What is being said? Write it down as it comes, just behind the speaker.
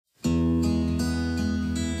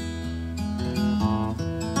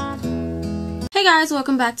Hey guys,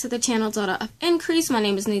 welcome back to the channel Daughter of Increase. My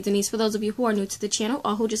name is Denise. For those of you who are new to the channel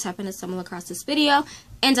or who just happen to stumble across this video,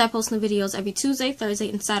 and I post new videos every Tuesday, Thursday,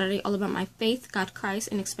 and Saturday all about my faith, God, Christ,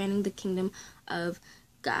 and expanding the kingdom of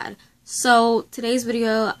God. So today's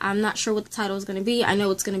video, I'm not sure what the title is going to be. I know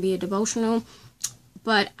it's going to be a devotional,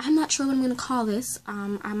 but I'm not sure what I'm going to call this.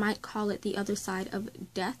 I might call it The Other Side of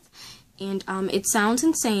Death. And it sounds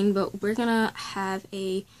insane, but we're going to have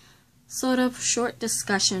a sort of short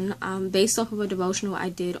discussion based off of a devotional I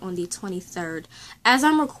did on the 23rd. As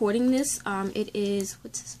I'm recording this, it is,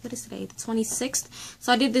 what is today? The 26th.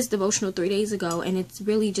 So I did this devotional 3 days ago, and it's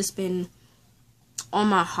really just been on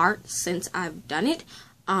my heart since I've done it,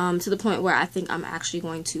 to the point where I think I'm actually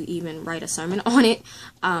going to even write a sermon on it.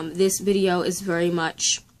 This video is very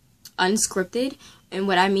much unscripted. And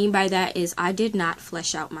what I mean by that is I did not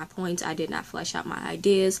flesh out my points. I did not flesh out my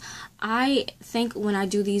ideas. I think when I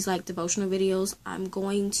do these like devotional videos, I'm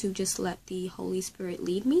going to just let the Holy Spirit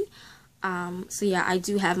lead me. So yeah, I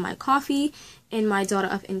do have my coffee in my Daughter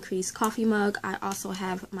of Increase coffee mug. I also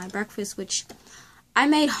have my breakfast, which I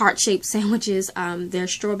made heart-shaped sandwiches. They're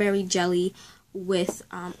strawberry jelly with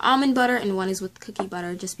almond butter, and one is with cookie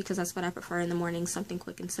butter, just because that's what I prefer in the morning, something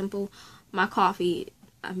quick and simple. My coffee,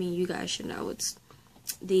 I mean, you guys should know, it's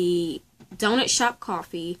the donut shop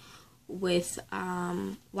coffee with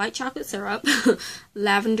white chocolate syrup,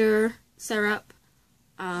 lavender syrup,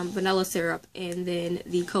 vanilla syrup, and then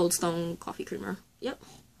the Cold Stone coffee creamer. Yep.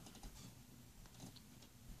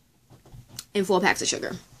 And 4 packs of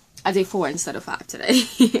sugar. I did 4 instead of 5 today.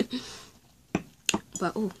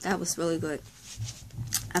 But oh, that was really good.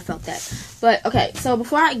 I felt that. But okay, so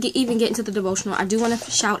before I even get into the devotional, I do want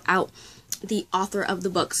to shout out the author of the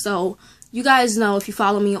book. So you guys know, if you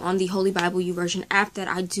follow me on the Holy Bible YouVersion app, that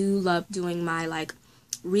I do love doing my like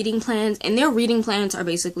reading plans, and their reading plans are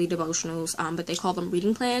basically devotionals, but they call them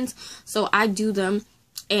reading plans. So I do them,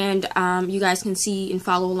 and you guys can see and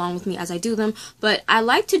follow along with me as I do them. But I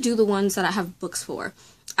like to do the ones that I have books for.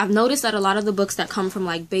 I've noticed that a lot of the books that come from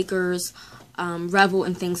like Baker's, Revel,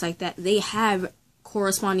 and things like that, they have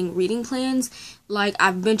corresponding reading plans. Like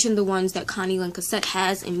I've mentioned the ones that Connie Lynn Cassette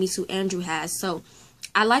has and Misu Andrew has. So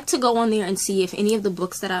I like to go on there and see if any of the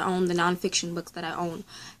books that I own, the nonfiction books that I own,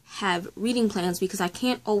 have reading plans, because I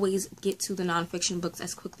can't always get to the nonfiction books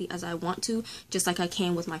as quickly as I want to, just like I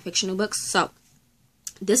can with my fictional books. So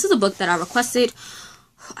this is a book that I requested.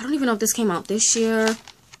 I don't even know if this came out this year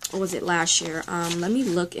or was it last year. Let me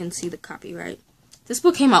look and see the copyright. This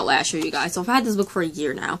book came out last year, you guys. So I've had this book for a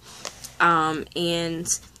year now. And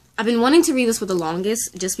I've been wanting to read this for the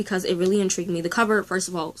longest, just because it really intrigued me. The cover, first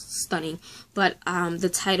of all, stunning, but the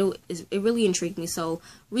title it really intrigued me. So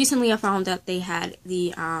recently I found that they had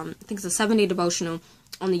the I think it's a 7-day devotional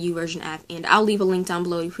on the YouVersion app, and I'll leave a link down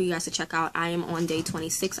below for you guys to check out. I am on day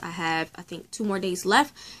 26. I have, I think, 2 more days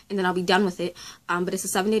left, and then I'll be done with it. But it's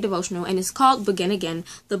a 7-day devotional, and it's called Begin Again.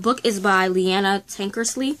 The book is by Leeana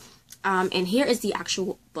Tankersley. And here is the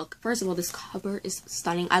actual book. First of all, this cover is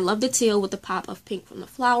stunning. I love the teal with the pop of pink from the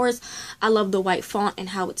flowers. I love the white font and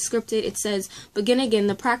how it's scripted. It says, "Begin again,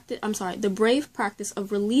 the brave practice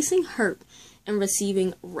of releasing hurt and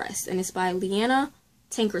receiving rest." And it's by Leeana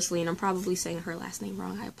Tankersley, and I'm probably saying her last name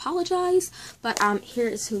wrong. I apologize. But here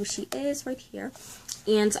is who she is right here.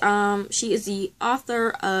 And she is the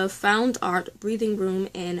author of Found Art, Breathing Room,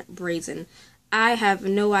 and Brazen. I have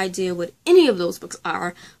no idea what any of those books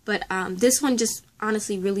are, but this one just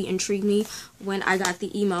honestly really intrigued me when I got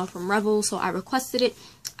the email from Revel, so I requested it.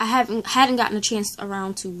 I hadn't gotten a chance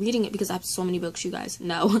around to reading it because I have so many books, you guys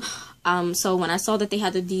know. So when I saw that they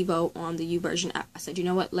had the Devo on the YouVersion app, I said, you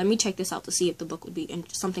know what, let me check this out to see if the book would be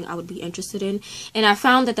something I would be interested in. And I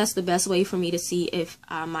found that that's the best way for me to see if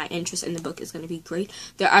my interest in the book is going to be great.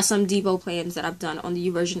 There are some Devo plans that I've done on the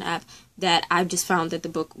YouVersion app that I've just found that the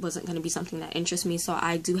book wasn't going to be something that interests me, so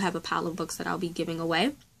I do have a pile of books that I'll be giving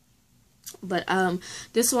away. But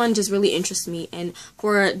this one just really interests me. And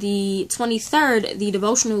for the 23rd, the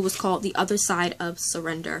devotional was called The Other Side of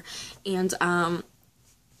Surrender. And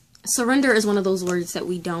surrender is one of those words that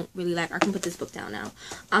we don't really like. I can put this book down now.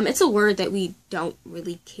 It's a word that we don't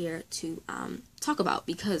really care to talk about,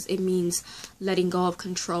 because it means letting go of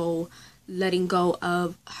control, letting go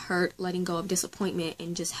of hurt, letting go of disappointment,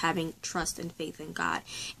 and just having trust and faith in God.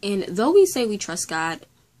 And though we say we trust God,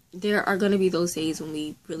 there are going to be those days when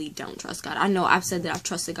we really don't trust God. I know I've said that I've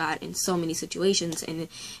trusted God in so many situations, and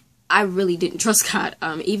I really didn't trust God,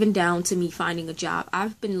 even down to me finding a job.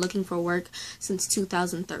 I've been looking for work since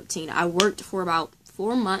 2013. I worked for about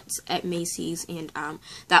 4 months at Macy's, and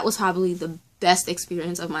that was probably the best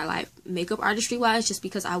experience of my life, makeup artistry wise, just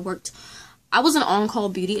because I worked I was an on-call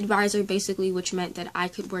beauty advisor, basically, which meant that I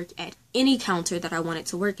could work at any counter that I wanted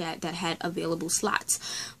to work at that had available slots.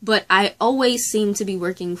 But I always seemed to be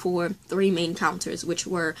working for 3 main counters, which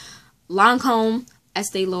were Lancome,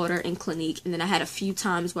 Estee Lauder, and Clinique. And then I had a few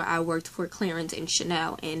times where I worked for Clarins and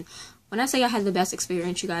Chanel. And when I say I had the best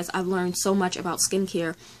experience, you guys, I've learned so much about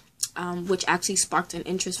skincare, which actually sparked an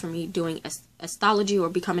interest for me doing astrology or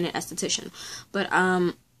becoming an esthetician. But,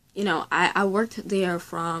 you know, I worked there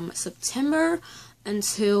from September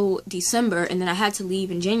until December, and then I had to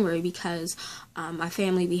leave in January because my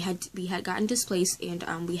family, we had gotten displaced,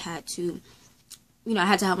 and we had to, you know, I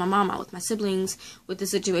had to help my mom out with my siblings with the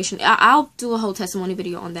situation. I'll do a whole testimony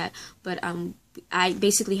video on that, but I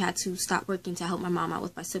basically had to stop working to help my mom out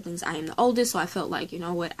with my siblings. I am the oldest, so I felt like, you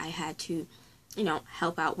know what, I had to, you know,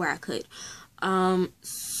 help out where I could.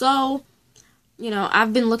 So, you know,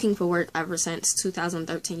 I've been looking for work ever since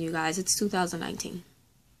 2013, you guys. It's 2019.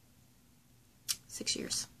 6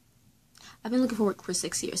 years. I've been looking for work for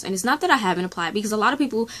 6 years. And it's not that I haven't applied, because a lot of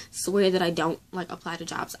people swear that I don't, like, apply to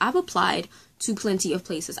jobs. I've applied to plenty of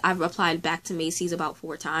places. I've applied back to Macy's about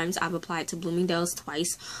 4 times. I've applied to Bloomingdale's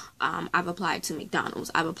twice. I've applied to McDonald's.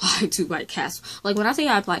 I've applied to White Castle. Like, when I say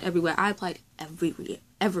I applied everywhere, I applied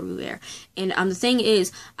everywhere. And the thing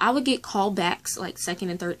is, I would get callbacks, like,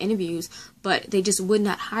 2nd and 3rd interviews, but they just would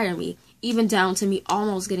not hire me, even down to me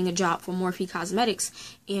almost getting a job for Morphe Cosmetics,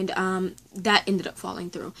 and that ended up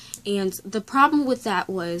falling through. And the problem with that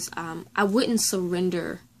was I wouldn't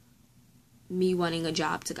surrender me wanting a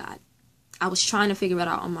job to God. I was trying to figure it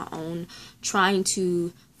out on my own, trying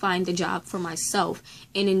to find the job for myself,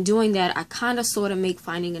 and in doing that, I kind of sort of make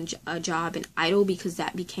finding a job an idol, because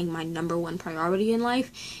that became my #1 priority in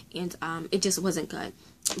life, and it just wasn't good.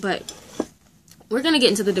 But we're gonna get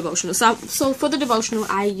into the devotional. So for the devotional,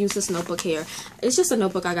 I use this notebook here. It's just a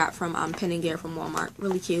notebook I got from Pen & Gear from Walmart.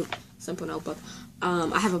 Really cute, simple notebook.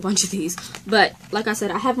 I have a bunch of these, but like I said,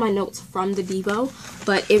 I have my notes from the Devo,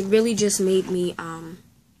 but it really just made me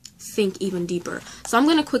think even deeper. So I'm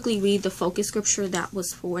going to quickly read the focus scripture that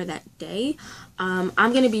was for that day. I'm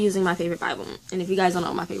going to be using my favorite Bible, and if you guys don't know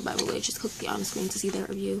what my favorite Bible is, just click on the screen to see their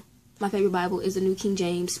review. My favorite Bible is the New King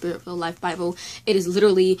James Spirit-Filled Life Bible. It is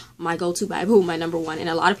literally my go-to Bible, my #1, and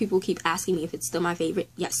a lot of people keep asking me if it's still my favorite.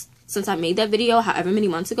 Yes, since I made that video, however many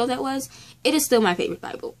months ago that was, it is still my favorite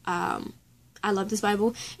Bible. I love this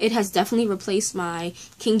Bible. It has definitely replaced my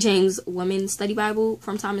King James Women's Study Bible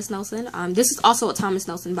from Thomas Nelson. This is also a Thomas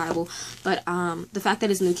Nelson Bible, but the fact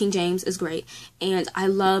that it's New King James is great, and I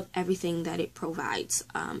love everything that it provides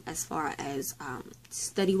as far as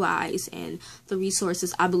study-wise and the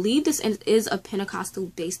resources. I believe this is a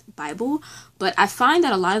Pentecostal-based Bible, but I find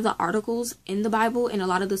that a lot of the articles in the Bible and a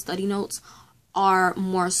lot of the study notes are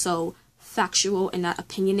more so factual and not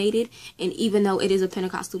opinionated, and even though it is a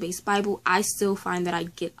Pentecostal-based Bible, I still find that I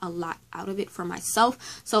get a lot out of it for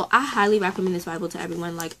myself. So I highly recommend this Bible to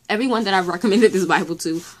everyone. Like, everyone that I've recommended this Bible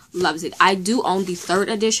to loves it. I do own the 3rd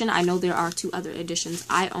edition. I know there are 2 other editions.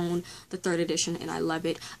 I own the 3rd edition, and I love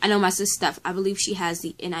it. I know my sis Steph, I believe she has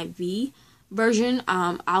the NIV version.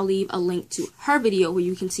 I'll leave a link to her video where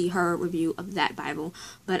you can see her review of that Bible.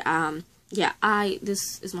 But yeah,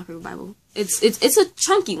 this is my favorite Bible. It's a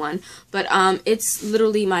chunky one, but it's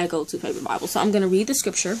literally my go-to favorite Bible. So I'm gonna read the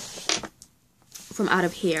scripture from out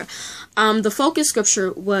of here. The focus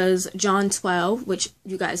scripture was John 12, which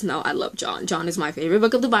you guys know I love John. John is my favorite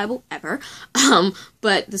book of the Bible ever.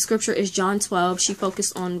 But the scripture is John 12. She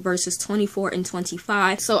focused on verses 24 and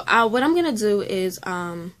 25. So what I'm gonna do is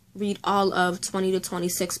read all of 20 to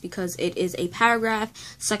 26 because it is a paragraph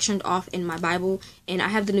sectioned off in my Bible, and I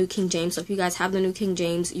have the New King James. So if you guys have the New King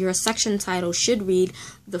James, your section title should read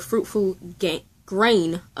 "The Fruitful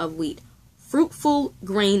Grain of Wheat." Fruitful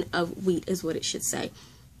grain of wheat is what it should say.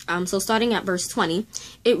 So starting at verse 20,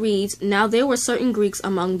 it reads, "Now there were certain Greeks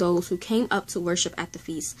among those who came up to worship at the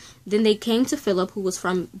feast. Then they came to Philip, who was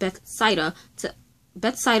from Bethsaida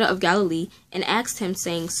of Galilee, and asked him,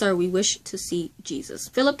 saying, 'Sir, we wish to see Jesus.'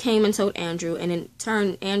 Philip came and told Andrew, and in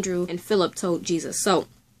turn Andrew and Philip told Jesus." So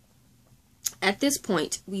at this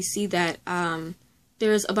point we see that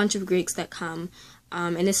there's a bunch of Greeks that come,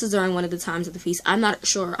 and this is during one of the times of the feast. I'm not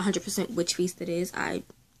sure 100% which feast it is. I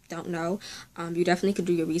don't know. You definitely could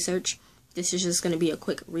do your research. This is just going to be a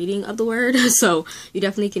quick reading of the word, so you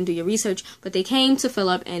definitely can do your research. But they came to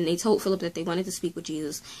Philip, and they told Philip that they wanted to speak with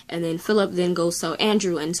Jesus. And then Philip then goes to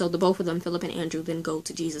Andrew, and so the both of them, Philip and Andrew, then go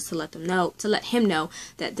to Jesus to let him know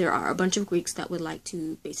that there are a bunch of Greeks that would like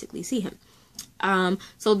to basically see him.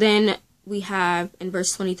 So then we have in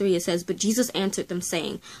verse 23, it says, "But Jesus answered them,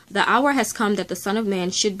 saying, The hour has come that the Son of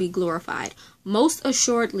Man should be glorified. Most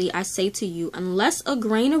assuredly, I say to you, unless a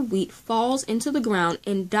grain of wheat falls into the ground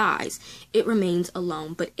and dies, it remains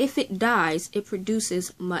alone. But if it dies, it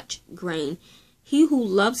produces much grain. He who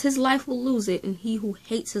loves his life will lose it, and he who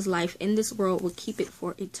hates his life in this world will keep it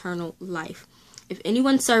for eternal life. If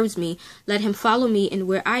anyone serves me, let him follow me, and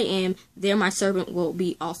where I am, there my servant will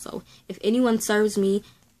be also. If anyone serves me,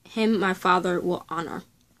 him my Father will honor."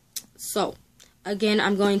 So, again,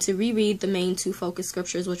 I'm going to reread the main two focus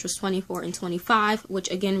scriptures, which was 24 and 25,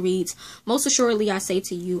 which again reads, "Most assuredly I say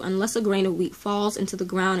to you, unless a grain of wheat falls into the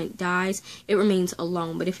ground and dies, it remains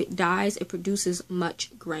alone. But if it dies, it produces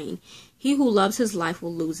much grain. He who loves his life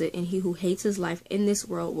will lose it, and he who hates his life in this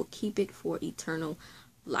world will keep it for eternal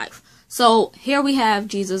life." So here we have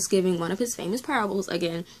Jesus giving one of his famous parables.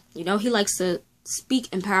 Again, you know, he likes to speak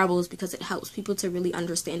in parables because it helps people to really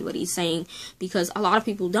understand what he's saying, because a lot of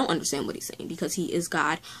people don't understand what he's saying because he is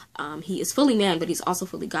God. He is fully man, but he's also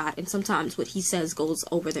fully God, and sometimes what he says goes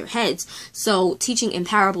over their heads. So teaching in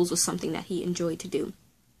parables was something that he enjoyed to do.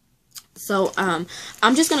 So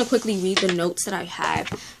I'm just going to quickly read the notes that I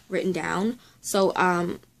have written down. So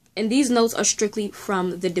and these notes are strictly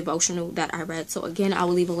from the devotional that I read. So again, I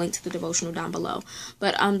will leave a link to the devotional down below.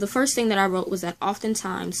 But the first thing that I wrote was that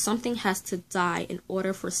oftentimes something has to die in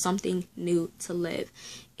order for something new to live.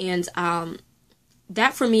 And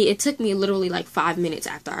that for me, it took me literally like 5 minutes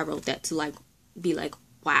after I wrote that to like be like,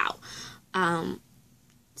 wow.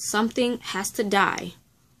 Something has to die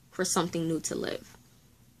for something new to live.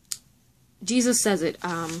 Jesus says it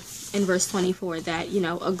in verse 24 that, you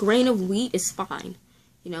know, a grain of wheat is fine.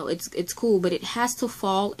 You know, it's cool, but it has to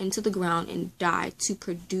fall into the ground and die to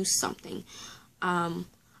produce something.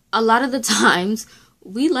 A lot of the times,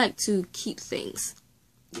 we like to keep things.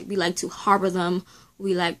 We like to harbor them.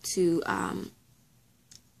 We like to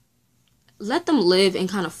let them live and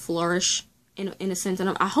kind of flourish in a sense.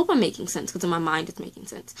 And I hope I'm making sense, because in my mind it's making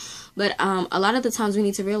sense. But a lot of the times we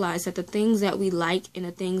need to realize that the things that we like and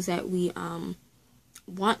the things that we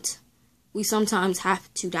want, we sometimes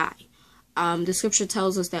have to die. The scripture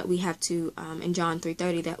tells us that we have to, in John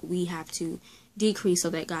 3:30, that we have to decrease so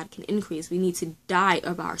that God can increase. We need to die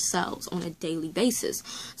of ourselves on a daily basis.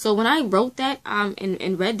 So when I wrote that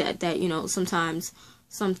and read that, you know, sometimes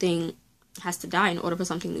something has to die in order for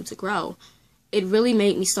something new to grow, it really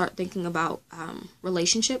made me start thinking about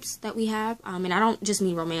relationships that we have. And I don't just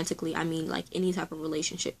mean romantically. I mean like any type of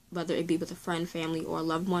relationship, whether it be with a friend, family, or a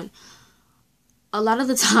loved one. A lot of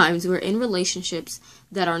the times we're in relationships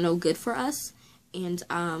that are no good for us, and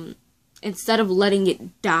instead of letting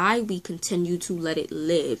it die, we continue to let it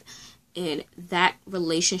live, and that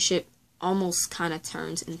relationship almost kind of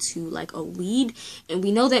turns into like a weed. And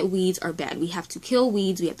we know that weeds are bad. We have to kill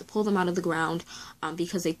weeds. We have to pull them out of the ground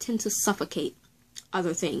because they tend to suffocate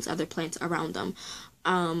other things, other plants around them.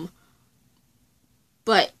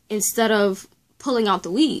 But instead of pulling out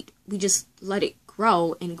the weed, we just let it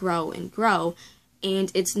grow and grow and grow.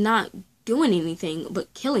 And it's not doing anything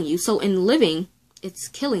but killing you. So in living, it's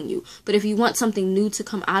killing you. But if you want something new to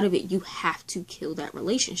come out of it, you have to kill that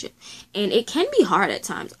relationship. And it can be hard at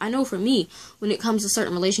times. I know for me, when it comes to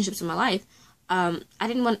certain relationships in my life, I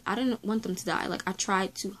didn't want them to die. Like, I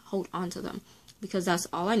tried to hold on to them because that's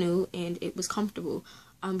all I knew and it was comfortable.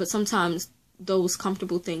 But sometimes those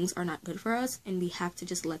comfortable things are not good for us, and we have to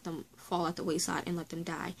just let them fall at the wayside and let them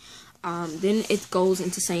die. Then it goes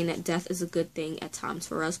into saying that death is a good thing at times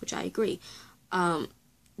for us, which I agree.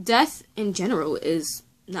 Death in general is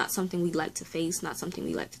not something we like to face, not something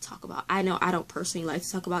we like to talk about. I know I don't personally like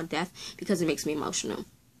to talk about death because it makes me emotional.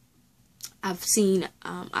 I've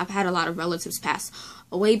had a lot of relatives pass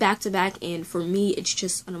away back to back, and for me, it's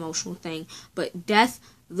just an emotional thing. But death,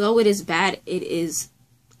 though it is bad, it is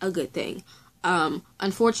a good thing.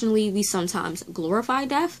 Unfortunately, we sometimes glorify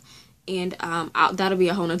death, and that'll be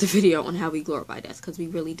a whole nother video on how we glorify death, because we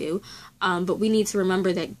really do. But we need to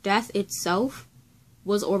remember that death itself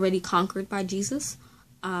was already conquered by Jesus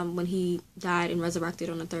when he died and resurrected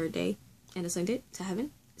on the third day and ascended to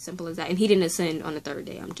heaven. Simple as that. And he didn't ascend on the third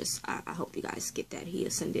day. I hope you guys get that. He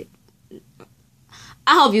ascended.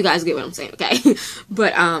 I hope you guys get what I'm saying, okay?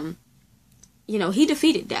 But, you know, he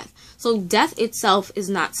defeated death. So death itself is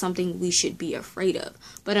not something we should be afraid of.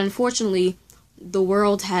 But unfortunately, the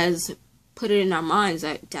world has put it in our minds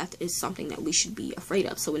that death is something that we should be afraid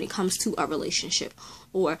of. So when it comes to a relationship,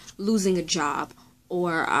 or losing a job,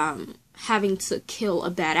 or having to kill a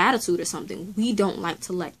bad attitude or something, we don't like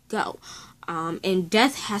to let go. And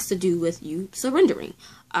death has to do with you surrendering.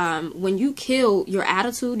 When you kill your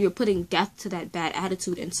attitude, you're putting death to that bad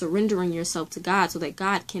attitude and surrendering yourself to God so that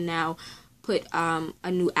God can now put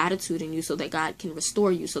a new attitude in you, so that God can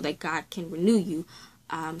restore you, so that God can renew you,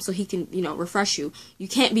 so he can, refresh you. You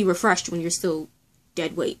can't be refreshed when you're still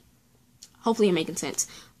dead weight. Hopefully I'm making sense.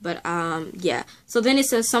 But yeah. So then it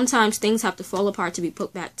says sometimes things have to fall apart to be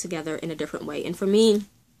put back together in a different way. And for me,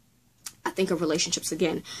 I think of relationships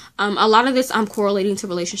again. A lot of this I'm correlating to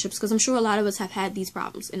relationships because I'm sure a lot of us have had these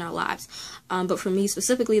problems in our lives. But for me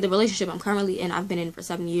specifically, the relationship I'm currently in, I've been in for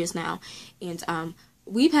 7 years now. And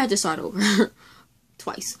we've had to start over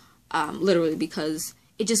twice, literally, because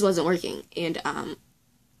it just wasn't working. And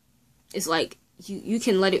it's like you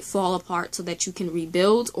can let it fall apart so that you can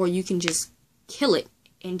rebuild, or you can just kill it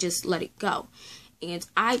and just let it go. And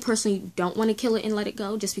I personally don't want to kill it and let it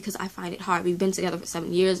go just because I find it hard. We've been together for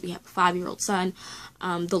 7 years. We have a 5-year-old son.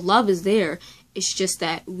 The love is there. It's just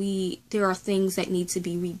that there are things that need to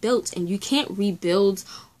be rebuilt, and you can't rebuild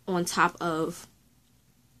on top of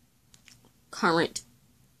current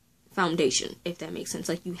foundation, if that makes sense.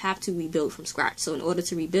 Like, you have to rebuild from scratch. So in order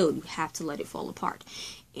to rebuild, you have to let it fall apart.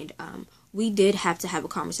 And we did have to have a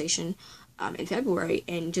conversation in February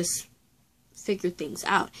and just figure things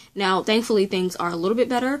out. Now, thankfully, things are a little bit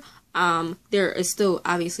better. There is still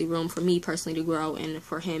obviously room for me personally to grow, and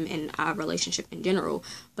for him and our relationship in general.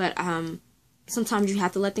 But sometimes you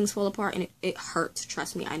have to let things fall apart, and it hurts.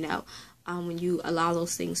 Trust me, I know. When you allow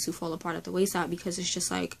those things to fall apart at the wayside, because it's just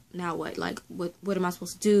like, now what? Like, what am I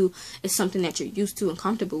supposed to do? It's something that you're used to and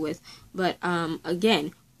comfortable with. But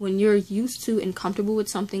again, when you're used to and comfortable with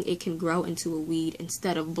something, it can grow into a weed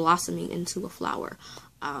instead of blossoming into a flower.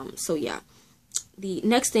 So yeah. The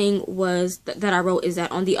next thing was that I wrote is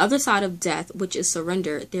that on the other side of death, which is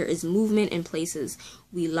surrender, there is movement in places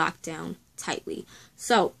we lock down tightly.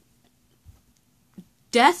 So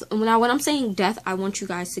death, when I'm saying death, I want you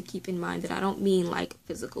guys to keep in mind that I don't mean like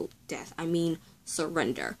physical death. I mean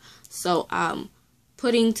surrender. So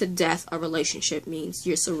putting to death a relationship means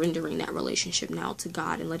you're surrendering that relationship now to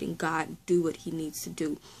God and letting God do what he needs to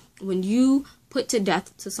do. When you put to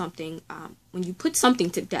death to something, when you put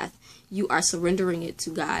something to death, you are surrendering it to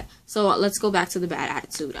God. So let's go back to the bad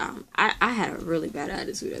attitude. I had a really bad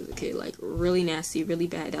attitude as a kid, like really nasty, really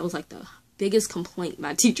bad. That was like the biggest complaint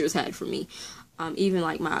my teachers had for me, even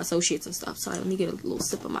like my associates and stuff. Sorry, let me get a little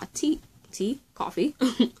sip of my coffee.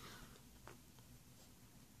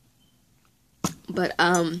 But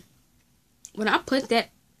when I put that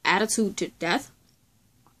attitude to death,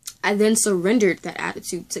 I then surrendered that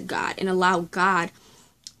attitude to God and allowed God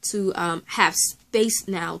to have space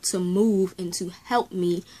now to move and to help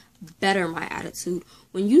me better my attitude.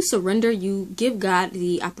 When you surrender, you give God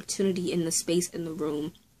the opportunity in the space in the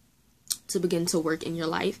room to begin to work in your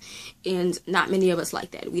life. And not many of us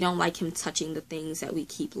like that. We don't like him touching the things that we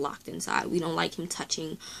keep locked inside. We don't like him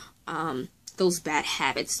touching those bad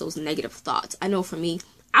habits, those negative thoughts. I know for me,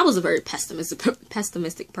 I was a very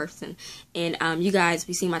pessimistic person, and you guys, if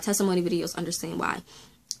you see my testimony videos, understand why.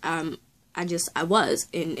 I was,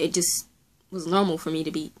 and it just was normal for me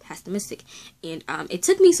to be pessimistic, and it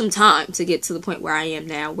took me some time to get to the point where I am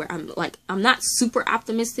now, where I'm not super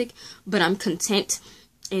optimistic, but I'm content,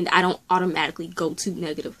 and I don't automatically go to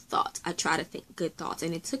negative thoughts. I try to think good thoughts,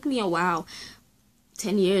 and it took me a while,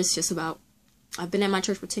 10 years just about. I've been at my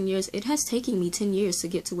church for 10 years. It has taken me 10 years to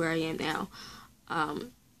get to where I am now.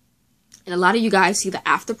 And a lot of you guys see the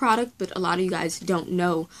after product, but a lot of you guys don't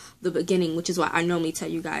know the beginning, which is why I normally tell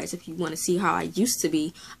you guys, if you want to see how I used to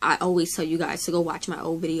be, I always tell you guys to go watch my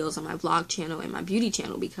old videos on my vlog channel and my beauty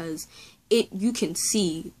channel, because you can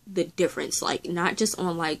see the difference, like not just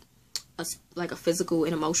on like a physical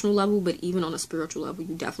and emotional level, but even on a spiritual level,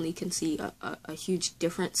 you definitely can see a huge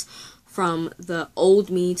difference from the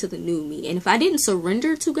old me to the new me. And if I didn't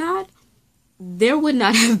surrender to God, there would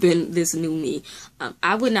not have been this new me.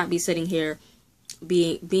 I would not be sitting here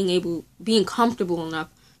being comfortable enough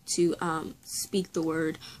to speak the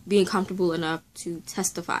word, being comfortable enough to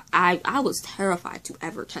testify. I was terrified to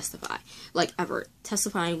ever testify, like ever.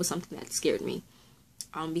 Testifying was something that scared me,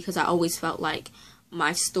 because I always felt like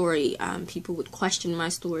my story, people would question my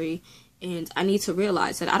story, and I need to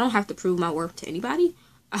realize that I don't have to prove my worth to anybody.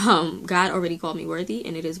 God already called me worthy,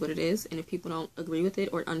 and it is what it is. And if people don't agree with it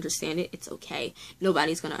or understand it, it's okay.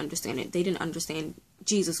 Nobody's going to understand it. They didn't understand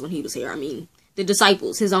Jesus when he was here. I mean, the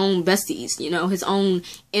disciples, his own besties, his own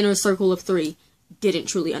inner circle of 3 didn't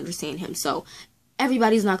truly understand him. So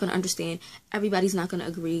everybody's not going to understand. Everybody's not going to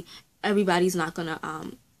agree. Everybody's not going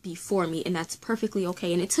to be for me. And that's perfectly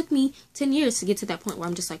okay. And it took me 10 years to get to that point where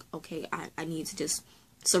I'm just like, okay, I need to just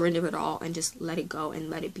surrender it all and just let it go and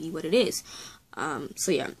let it be what it is.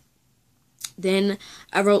 So yeah, Then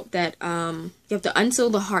I wrote that you have to unseal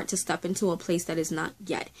the heart to step into a place that is not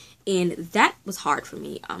yet. And that was hard for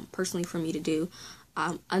me, personally, for me to do.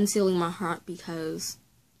 Unsealing my heart because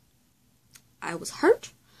I was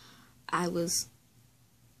hurt. I was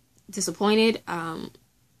disappointed.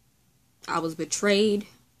 I was betrayed.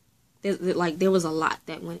 There was a lot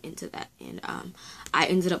that went into that. And I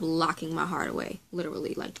ended up locking my heart away.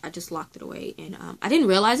 Literally. Like, I just locked it away. And I didn't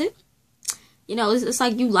realize it. You know, it's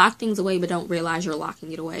like you lock things away but don't realize you're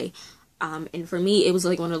locking it away. And for me, it was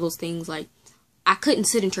like one of those things, like, I couldn't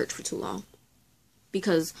sit in church for too long.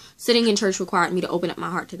 Because sitting in church required me to open up my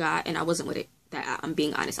heart to God, and I wasn't with it. I'm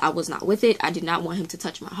being honest. I was not with it. I did not want him to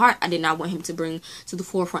touch my heart. I did not want him to bring to the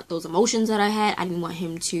forefront those emotions that I had. I didn't want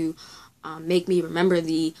him to make me remember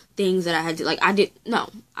the things that I had to, like,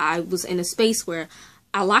 I was in a space where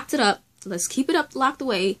I locked it up. Let's keep it up, locked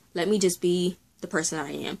away. Let me just be the person that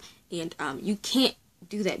I am. And you can't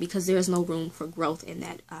do that because there's no room for growth in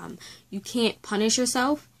that. You can't punish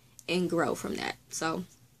yourself and grow from that. So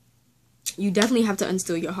you definitely have to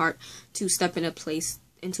unstill your heart to step into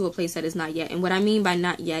a place that is not yet. And what I mean by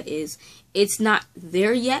not yet is it's not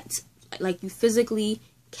there yet. Like, you physically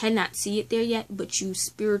cannot see it there yet, but you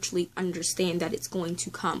spiritually understand that it's going to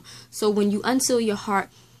come. So when you unseal your heart,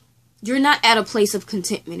 you're not at a place of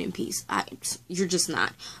contentment and peace. You're just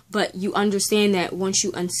not. But you understand that once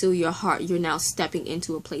you unseal your heart, you're now stepping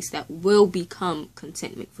into a place that will become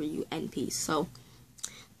contentment for you and peace. So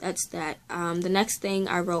that's that. The next thing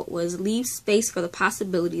I wrote was leave space for the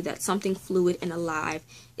possibility that something fluid and alive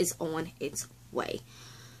is on its way.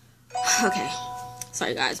 Okay.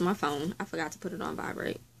 Sorry, guys. My phone. I forgot to put it on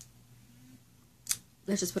vibrate.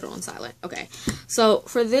 Let's just put it on silent. Okay. So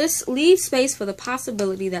for this, leave space for the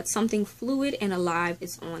possibility that something fluid and alive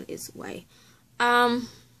is on its way.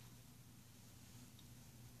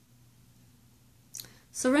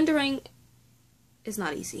 Surrendering is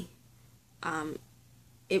not easy.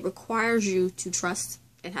 It requires you to trust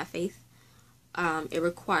and have faith. It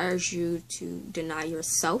requires you to deny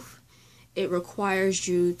yourself. It requires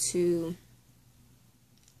you to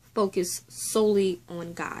focus solely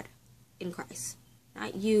on God in Christ.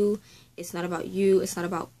 Not you. It's not about you. It's not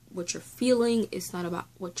about what you're feeling. It's not about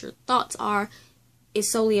what your thoughts are.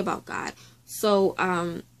 It's solely about God. So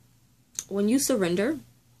when you surrender,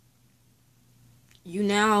 you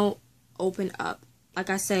now open up. Like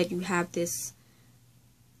I said, you have this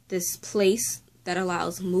place that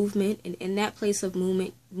allows movement, and in that place of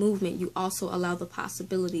movement, you also allow the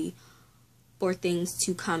possibility for things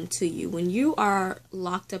to come to you. When you are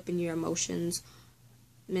locked up in your emotions,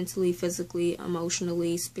 mentally, physically,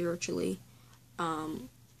 emotionally, spiritually,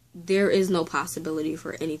 there is no possibility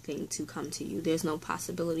for anything to come to you. There's no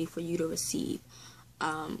possibility for you to receive,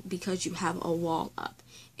 because you have a wall up.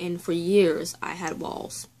 And for years, I had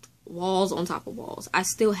walls on top of walls. I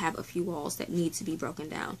still have a few walls that need to be broken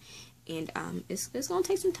down, and it's gonna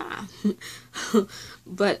take some time.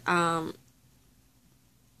 But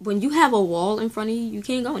when you have a wall in front of you, you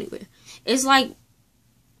can't go anywhere. It's like,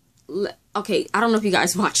 okay, I don't know if you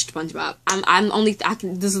guys watched SpongeBob.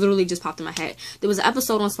 This literally just popped in my head. There was an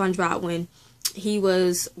episode on SpongeBob when he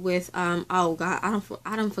was with oh god,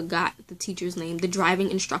 I don't forgot the teacher's name, the driving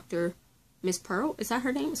instructor, Miss Pearl. Is that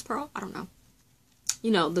her name, Miss Pearl? I don't know. You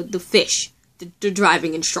know, the fish, the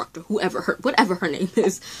driving instructor, whatever her name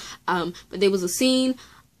is. But there was a scene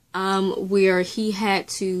where he had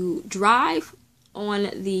to drive on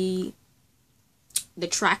the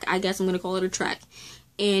track. I guess I'm gonna call it a track.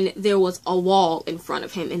 And there was a wall in front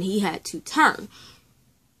of him, and he had to turn.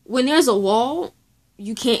 When there's a wall,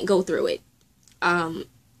 you can't go through it.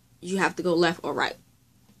 You have to go left or right,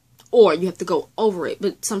 or you have to go over it.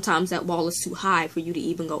 But sometimes that wall is too high for you to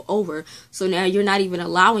even go over. So now you're not even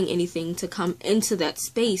allowing anything to come into that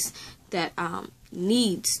space that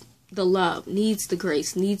needs the love, needs the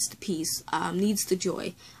grace, needs the peace, needs the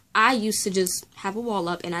joy. I used to just have a wall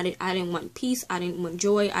up, and I didn't want peace, I didn't want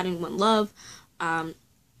joy, I didn't want love.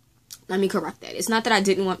 Let me correct that. It's not that I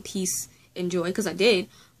didn't want peace and joy, because I did.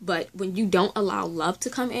 But when you don't allow love to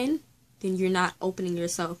come in, then you're not opening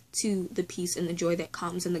yourself to the peace and the joy that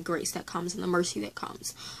comes, and the grace that comes, and the mercy that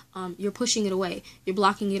comes. You're pushing it away. You're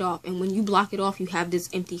blocking it off. And when you block it off, you have this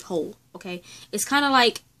empty hole. Okay? It's kind of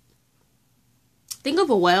like, think of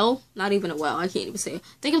a well. Not even a well. I can't even say it.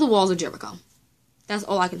 Think of the walls of Jericho. That's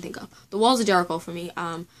all I can think of. The walls of Jericho, for me,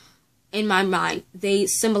 in my mind, they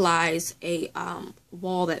symbolize a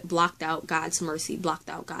wall that blocked out God's mercy, blocked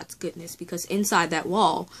out God's goodness, because inside that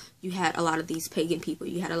wall, you had a lot of these pagan people.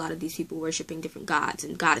 You had a lot of these people worshiping different gods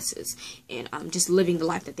and goddesses, and just living the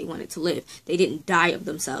life that they wanted to live. They didn't die of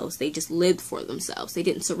themselves. They just lived for themselves. They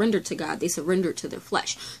didn't surrender to God. They surrendered to their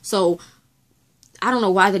flesh. So I don't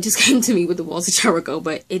know why that just came to me with the walls of Jericho,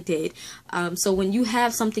 but it did. So when you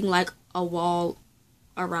have something like a wall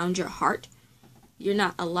around your heart, you're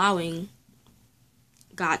not allowing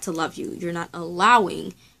God to love you. You're not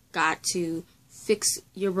allowing God to fix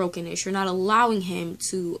your brokenness. You're not allowing him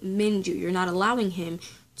to mend you. You're not allowing him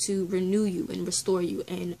to renew you and restore you.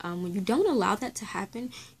 And when you don't allow that to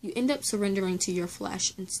happen, you end up surrendering to your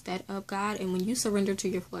flesh instead of God. And when you surrender to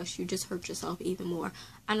your flesh, you just hurt yourself even more.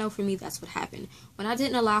 I know for me, that's what happened. When I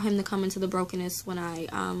didn't allow him to come into the brokenness, when I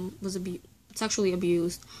was sexually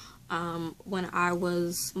abused, when I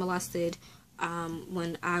was molested,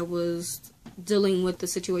 when I was dealing with the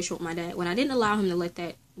situation with my dad, when I didn't allow him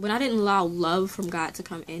to when I didn't allow love from God to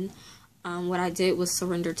come in, what I did was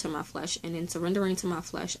surrender to my flesh. And in surrendering to my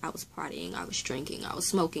flesh, I was partying, I was drinking, I was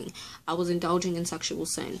smoking, I was indulging in sexual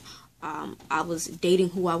sin. I was dating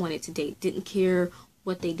who I wanted to date, didn't care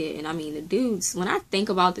what they did. And I mean, the dudes, when I think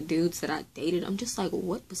about the dudes that I dated, I'm just like,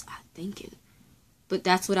 what was I thinking? But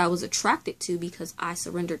that's what I was attracted to, because I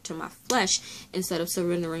surrendered to my flesh instead of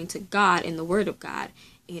surrendering to God and the Word of God.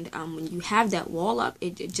 And when you have that wall up,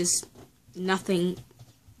 it just, nothing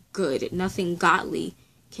good, nothing godly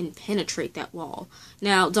can penetrate that wall.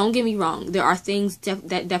 Now, don't get me wrong. There are things that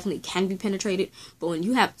definitely can be penetrated. But when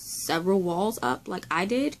you have several walls up, like I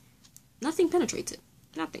did, nothing penetrates it.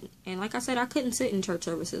 Nothing. And like I said, I couldn't sit in church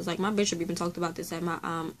services. Like my bishop even talked about this at my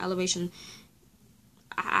elevation.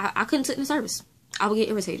 I couldn't sit in the service. I would get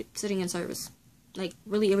irritated sitting in service, like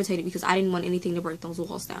really irritated, because I didn't want anything to break those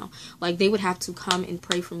walls down. Like they would have to come and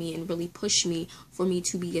pray for me and really push me for me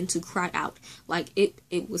to begin to cry out. Like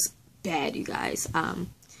it was bad, you guys.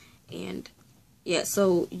 And yeah,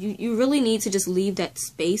 so you really need to just leave that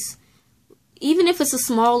space, even if it's a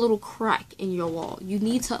small little crack in your wall. You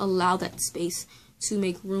need to allow that space to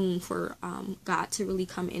make room for God to really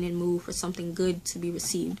come in and move, for something good to be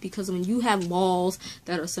received. Because when you have walls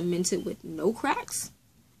that are cemented with no cracks,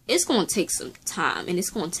 it's going to take some time, and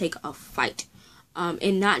it's going to take a fight.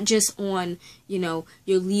 And not just on, you know,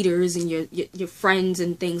 your leaders and your friends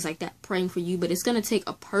and things like that praying for you, but it's going to take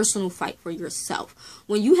a personal fight for yourself.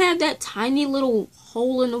 When you have that tiny little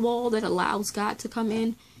hole in the wall that allows God to come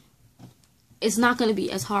in, it's not going to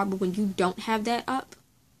be as hard. But when you don't have that up,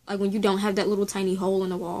 like when you don't have that little tiny hole in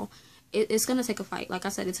the wall, it's going to take a fight. Like I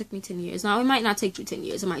said, it took me 10 years. Now, it might not take you 10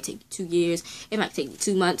 years. It might take you 2 years. It might take you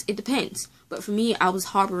 2 months. It depends. But for me, I was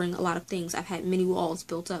harboring a lot of things. I've had many walls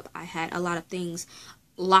built up. I had a lot of things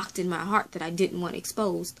locked in my heart that I didn't want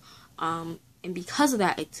exposed. And because of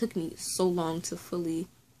that, it took me so long to fully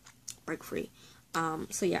break free.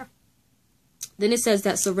 So yeah. Then it says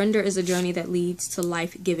that surrender is a journey that leads to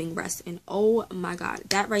life-giving rest. And oh my God,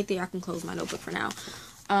 that right there, I can close my notebook for now.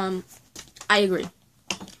 I agree.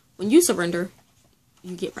 When you surrender,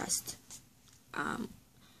 you get rest.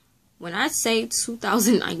 When I say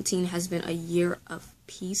 2019 has been a year of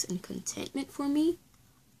peace and contentment for me,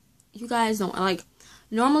 you guys don't, like,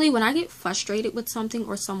 normally when I get frustrated with something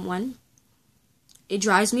or someone, it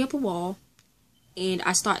drives me up a wall and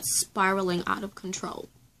I start spiraling out of control.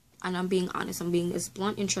 And I'm being honest. I'm being as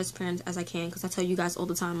blunt and transparent as I can, because I tell you guys all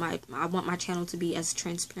the time, I want my channel to be as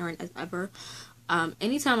transparent as ever.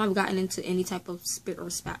 Anytime I've gotten into any type of spit or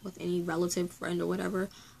spat with any relative, friend, or whatever,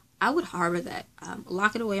 I would harbor that,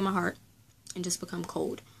 lock it away in my heart, and just become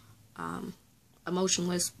cold,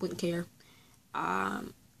 emotionless, wouldn't care,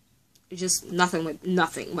 just nothing with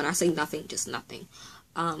nothing. When I say nothing, just nothing.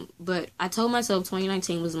 But I told myself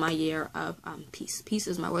 2019 was my year of peace. Peace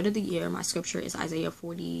is my word of the year. My scripture is Isaiah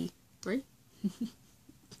 43.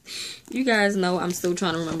 You guys know I'm still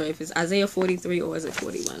trying to remember if it's Isaiah 43 or is it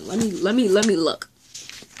 41. Let me look.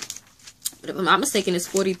 But if I'm not mistaken, it's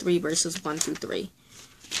 43 verses 1 through 3.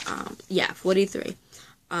 Yeah, 43.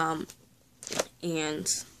 And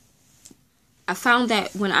I found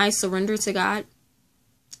that when I surrender to God,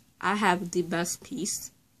 I have the best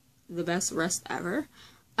peace, the best rest ever.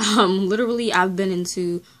 Literally, I've been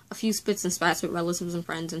into a few spits and spats with relatives and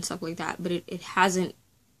friends and stuff like that, but it hasn't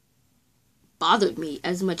bothered me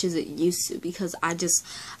as much as it used to, because I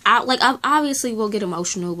obviously will get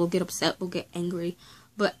emotional, will get upset, will get angry,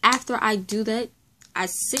 but after I do that, I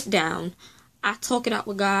sit down, I talk it out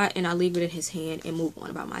with God, and I leave it in his hand and move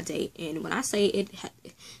on about my day. And when I say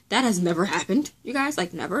that has never happened, you guys,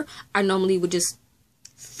 like never. I normally would just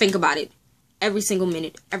think about it every single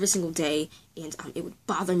minute, every single day, and it would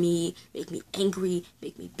bother me, make me angry,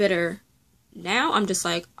 make me bitter. Now I'm just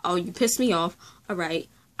like, oh, you pissed me off, all right,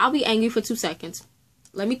 I'll be angry for 2 seconds.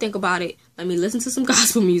 Let me think about it. Let me listen to some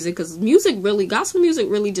gospel music, because gospel music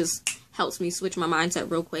really just helps me switch my mindset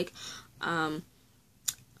real quick. I'll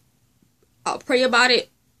pray about it,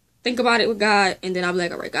 think about it with God, and then I'll be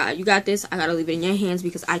like, all right, God, you got this. I got to leave it in your hands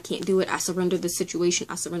because I can't do it. I surrender this situation.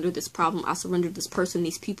 I surrender this problem. I surrender this person,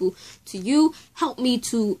 these people to you. Help me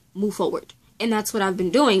to move forward. And that's what I've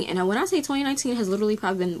been doing. And when I say 2019 has literally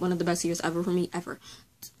probably been one of the best years ever for me, ever.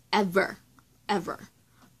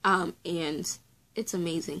 And it's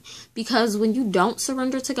amazing because when you don't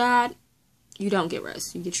surrender to God, you don't get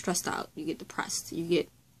rest. You get stressed out. You get depressed. You get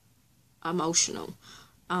emotional.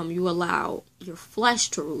 You allow your flesh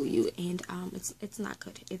to rule you, and it's not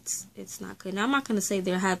good. It's not good. Now, I'm not gonna say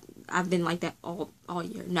I've been like that all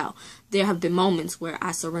year. No, there have been moments where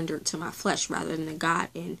I surrendered to my flesh rather than to God,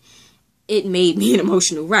 and it made me an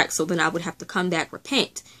emotional wreck. So then I would have to come back,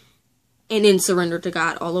 repent, and then surrender to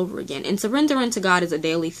God all over again. And surrendering to God is a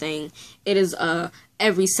daily thing. It is a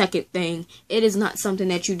every second thing. It is not something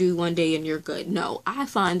that you do one day and you're good. No, I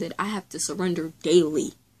find that I have to surrender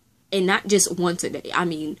daily. And not just once a day. I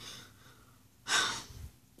mean,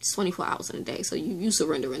 it's 24 hours in a day. So you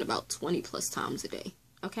surrender in about 20 plus times a day.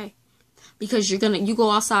 Okay? Because you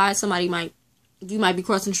go outside, you might be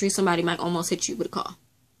crossing the street, somebody might almost hit you with a car.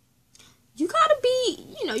 You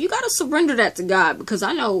gotta surrender that to God. Because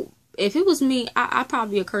I know if it was me, I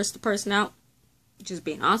probably would curse the person out. Just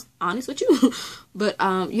being honest with you. But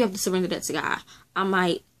you have to surrender that to God.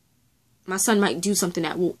 My son might do something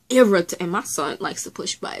that will irritate, and my son likes to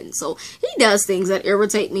push buttons, so he does things that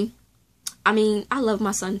irritate me. I mean, I love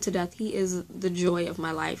my son to death. He is the joy of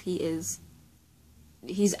my life. He's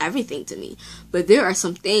everything to me. But there are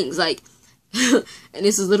some things like, and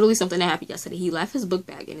this is literally something that happened yesterday. He left his book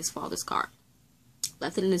bag in his father's car.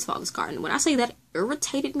 Left it in his father's car. And when I say that,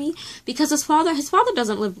 irritated me because his father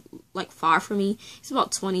doesn't live like far from me. It's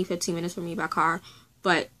about 15 minutes from me by car,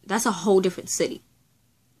 but that's a whole different city.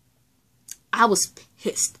 I was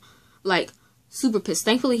pissed, like super pissed.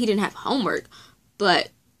 Thankfully, he didn't have homework, but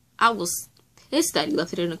I was pissed that he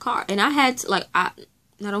left it in the car. And I had to,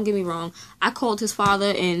 now don't get me wrong, I called his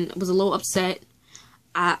father and was a little upset.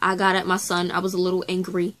 I got at my son. I was a little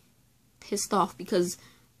angry, pissed off because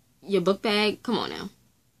your book bag, come on now.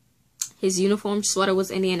 His uniform sweater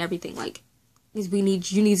was in there and everything. Like, you need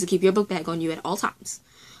to keep your book bag on you at all times.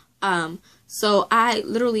 So I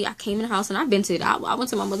came in the house and I vented. I went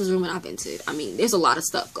to my mother's room and I vented. I mean, there's a lot of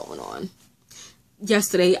stuff going on.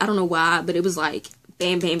 Yesterday, I don't know why, but it was like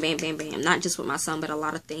bam, bam, bam, bam, bam. Not just with my son, but a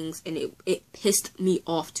lot of things. And it pissed me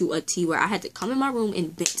off to a T where I had to come in my room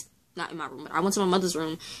and vent. Not in my room, but I went to my mother's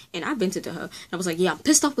room and I vented to her. And I was like, yeah, I'm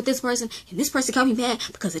pissed off with this person. And this person got me mad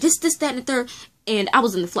because of this, that, and the third. And I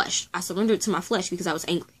was in the flesh. I surrendered to my flesh because I was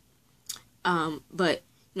angry. But,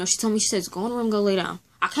 she told me, she says, go in the room, go lay down.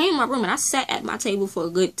 I came in my room and I sat at my table for a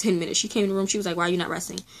good 10 minutes. She came in the room. She was like, why are you not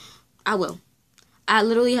resting? I will. I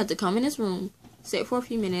literally had to come in this room, sit for a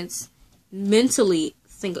few minutes, mentally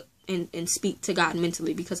think and speak to God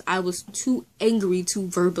mentally because I was too angry to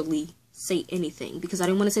verbally say anything because I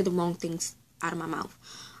didn't want to say the wrong things out of my mouth.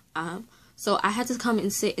 So I had to come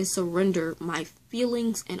and sit and surrender my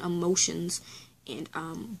feelings and emotions and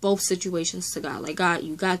both situations to God. Like, God,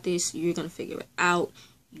 you got this. You're going to figure it out.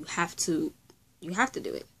 You have to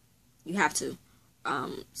do it. You have to.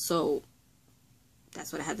 So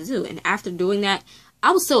that's what I had to do. And after doing that,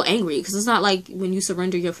 I was still angry because it's not like when you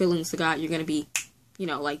surrender your feelings to God, you're going to be,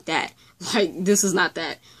 like that. Like, this is not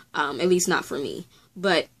that. At least not for me.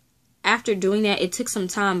 But after doing that, it took some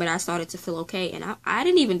time, but I started to feel okay. And I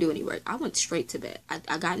didn't even do any work. I went straight to bed.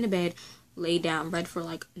 I got into bed, laid down, read for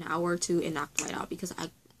like an hour or two, and knocked right out because I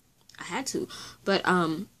had to. But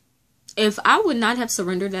if I would not have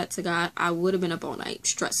surrendered that to God, I would have been up all night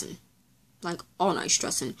stressing, like all night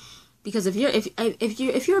stressing. Because if you're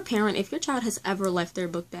a parent, if your child has ever left their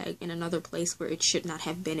book bag in another place where it should not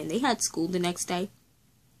have been, and they had school the next day,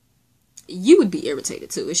 you would be irritated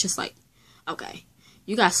too. It's just like, okay,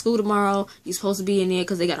 you got school tomorrow. You're supposed to be in there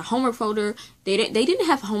because they got a homework folder. They didn't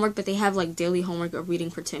have homework, but they have like daily homework of reading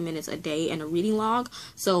for 10 minutes a day and a reading log.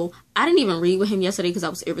 So I didn't even read with him yesterday because I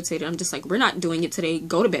was irritated. I'm just like, we're not doing it today.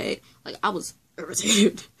 Go to bed. Like, I was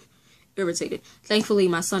irritated. Thankfully,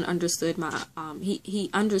 my son understood he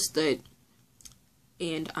understood,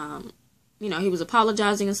 and he was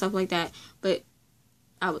apologizing and stuff like that. But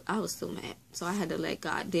I was still mad, so I had to let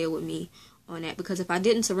God deal with me on that, because if I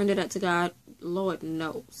didn't surrender that to God, Lord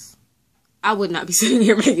knows I would not be sitting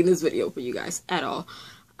here making this video for you guys at all.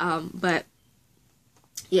 But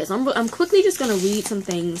yes, I'm quickly just gonna read some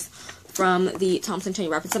things from the Thompson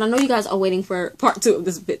Chain reference, and I know you guys are waiting for part 2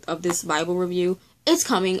 of this Bible review. It's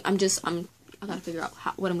coming. I gotta figure out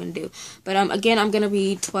what I'm gonna do. But again, I'm gonna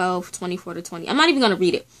read 12:24 to 20. I'm not even gonna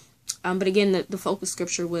read it. But again, the focus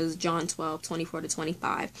scripture was John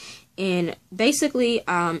 12:24-25. And basically,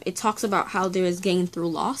 it talks about how there is gain through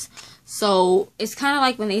loss. So it's kind of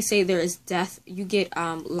like when they say there is death, you get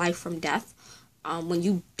life from death. When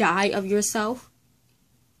you die of yourself,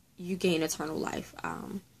 you gain eternal life.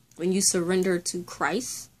 When you surrender to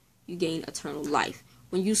Christ, you gain eternal life.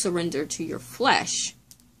 When you surrender to your flesh,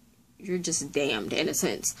 you're just damned in a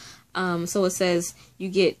sense. So it says you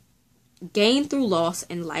get gain through loss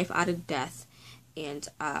and life out of death, and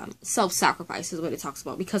self-sacrifice is what it talks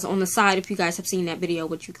about. Because on the side, if you guys have seen that video,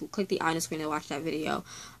 which you can click the eye on the screen and watch that video,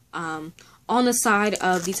 on the side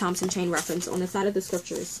of the Thompson Chain Reference, on the side of the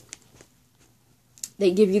scriptures,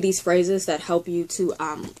 they give you these phrases that help you to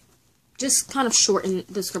just kind of shorten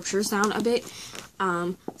the scriptures down a bit.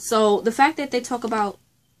 So the fact that they talk about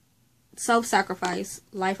self-sacrifice,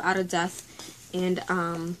 life out of death,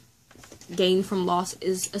 and gain from loss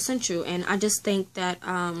is essential. And I just think that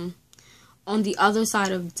on the other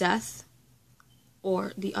side of death,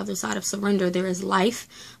 or the other side of surrender, there is life,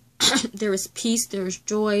 there is peace, there is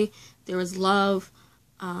joy, there is love,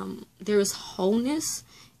 there is wholeness.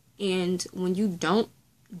 And when you don't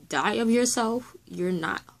die of yourself, you're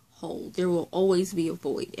not whole. There will always be a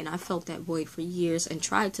void. And I felt that void for years and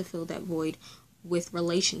tried to fill that void with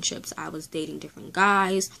relationships. I was dating different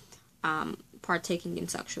guys, partaking in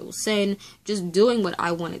sexual sin, just doing what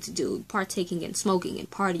I wanted to do, partaking in smoking and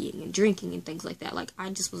partying and drinking and things like that. Like,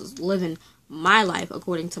 I just was living my life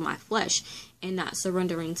according to my flesh and not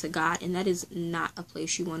surrendering to God. And that is not a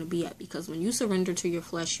place you want to be at, because when you surrender to your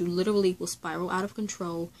flesh, you literally will spiral out of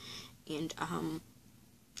control and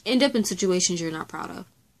end up in situations you're not proud of.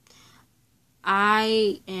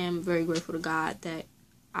 I am very grateful to God that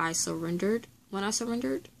I surrendered when I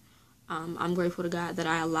surrendered. I'm grateful to God that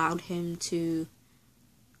I allowed him to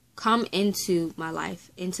come into my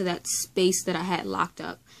life, into that space that I had locked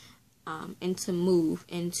up, and to move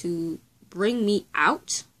and to bring me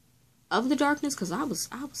out of the darkness, because I was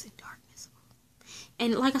in darkness.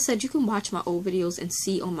 And like I said, you can watch my old videos and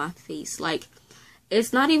see on my face, like,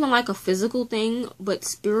 it's not even like a physical thing, but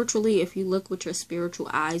spiritually, if you look with your spiritual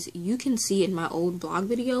eyes, you can see in my old blog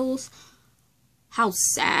videos how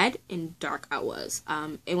sad and dark I was.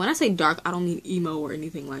 And when I say dark, I don't mean emo or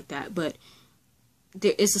anything like that, but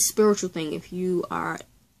there is a spiritual thing. If you are,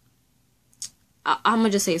 I'm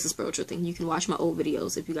gonna just say it's a spiritual thing. You can watch my old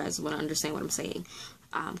videos if you guys want to understand what I'm saying,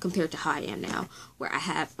 compared to how I am now, where I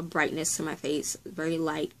have a brightness to my face, very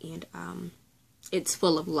light, and it's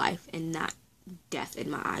full of life and not death in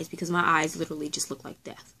my eyes, because my eyes literally just look like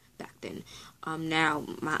death back then. Now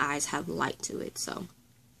my eyes have light to it. So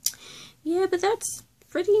yeah, but that's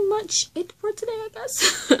pretty much it for today, I guess.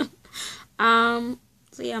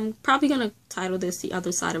 So yeah, I'm probably gonna title this The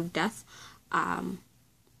Other Side of Death. But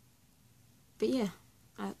yeah,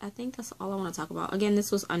 I think that's all I want to talk about. Again,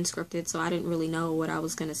 this was unscripted, so I didn't really know what I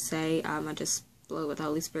was gonna say. I just flowed with the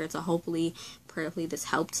Holy Spirit, so hopefully, prayerfully, this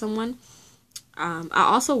helped someone. I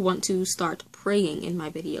also want to start praying in my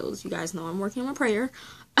videos. You guys know I'm working on my prayer.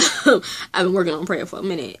 I've been working on prayer for a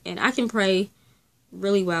minute, and I can pray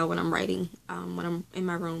really well when I'm writing, when I'm in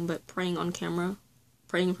my room, but praying on camera,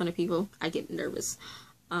 praying in front of people, I get nervous.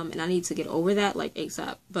 And I need to get over that, like,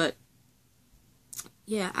 ASAP. But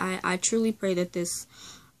yeah, I truly pray that this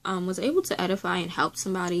was able to edify and help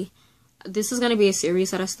somebody. This is going to be a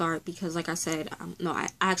series that I start, because like I said, no, I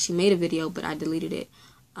actually made a video, but I deleted it.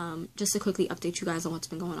 Just to quickly update you guys on what's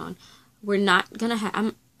been going on. We're not gonna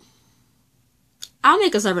have, I'll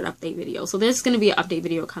make a separate update video. So there's gonna be an update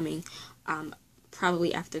video coming,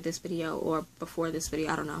 probably after this video or before this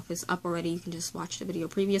video. I don't know if it's up already. You can just watch the video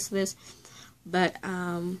previous to this. But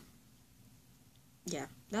yeah,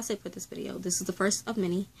 that's it for this video. This is the first of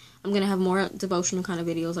many. I'm gonna have more devotional kind of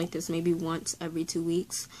videos like this, maybe once every 2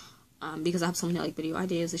 weeks, because I have so many like video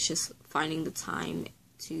ideas. It's just finding the time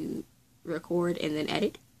to record and then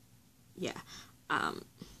edit. Yeah.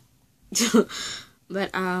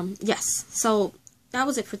 But yes, so that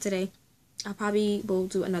was it for today. I probably will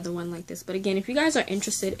do another one like this. But again, if you guys are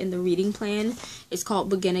interested in the reading plan, it's called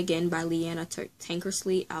Begin Again by Leeana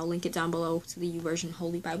Tankersley. I'll link it down below to the YouVersion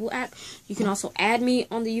Holy Bible App. You can also add me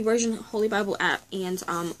on the YouVersion Holy Bible App, and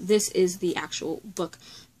this is the actual book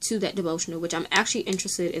to that devotional, which I'm actually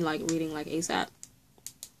interested in like reading like ASAP.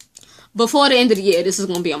 Before the end of the year, this is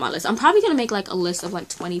going to be on my list. I'm probably going to make like a list of like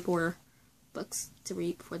 24 books to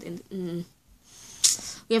read before the end.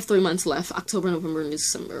 We have 3 months left. October, November, and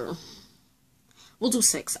December. We'll do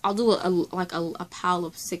 6. I'll do a pile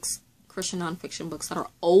of 6 Christian nonfiction books that are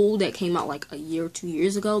old, that came out like a year or 2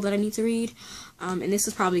 years ago, that I need to read. And this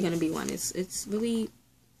is probably going to be one. It's really,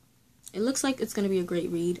 it looks like it's going to be a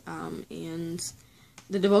great read. And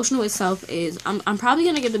the devotional itself is, I'm probably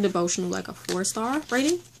going to give the devotional like a 4-star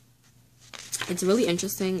rating. It's really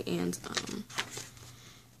interesting, and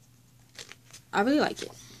I really like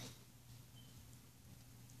it.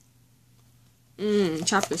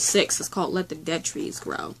 Chapter 6 is called Let the Dead Trees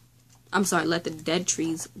Grow. I'm sorry, Let the Dead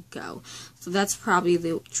Trees Go. So that's probably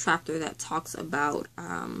the chapter that talks about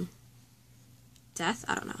death.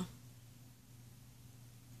 I don't know.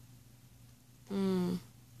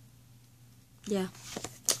 Yeah.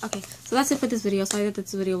 Okay, so that's it for this video. Sorry that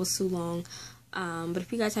this video was too long. But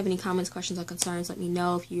if you guys have any comments, questions, or concerns, let me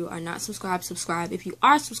know. If you are not subscribed, subscribe. If you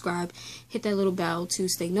are subscribed, hit that little bell to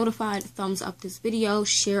stay notified. Thumbs up this video.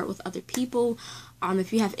 Share it with other people.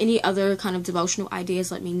 If you have any other kind of devotional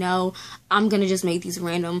ideas, let me know. I'm going to just make these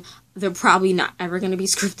random. They're probably not ever going to be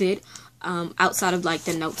scripted, outside of like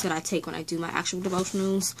the notes that I take when I do my actual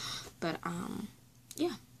devotionals. But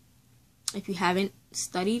yeah. If you haven't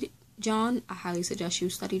studied John, I highly suggest you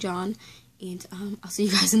study John. And I'll see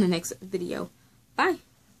you guys in the next video. Bye.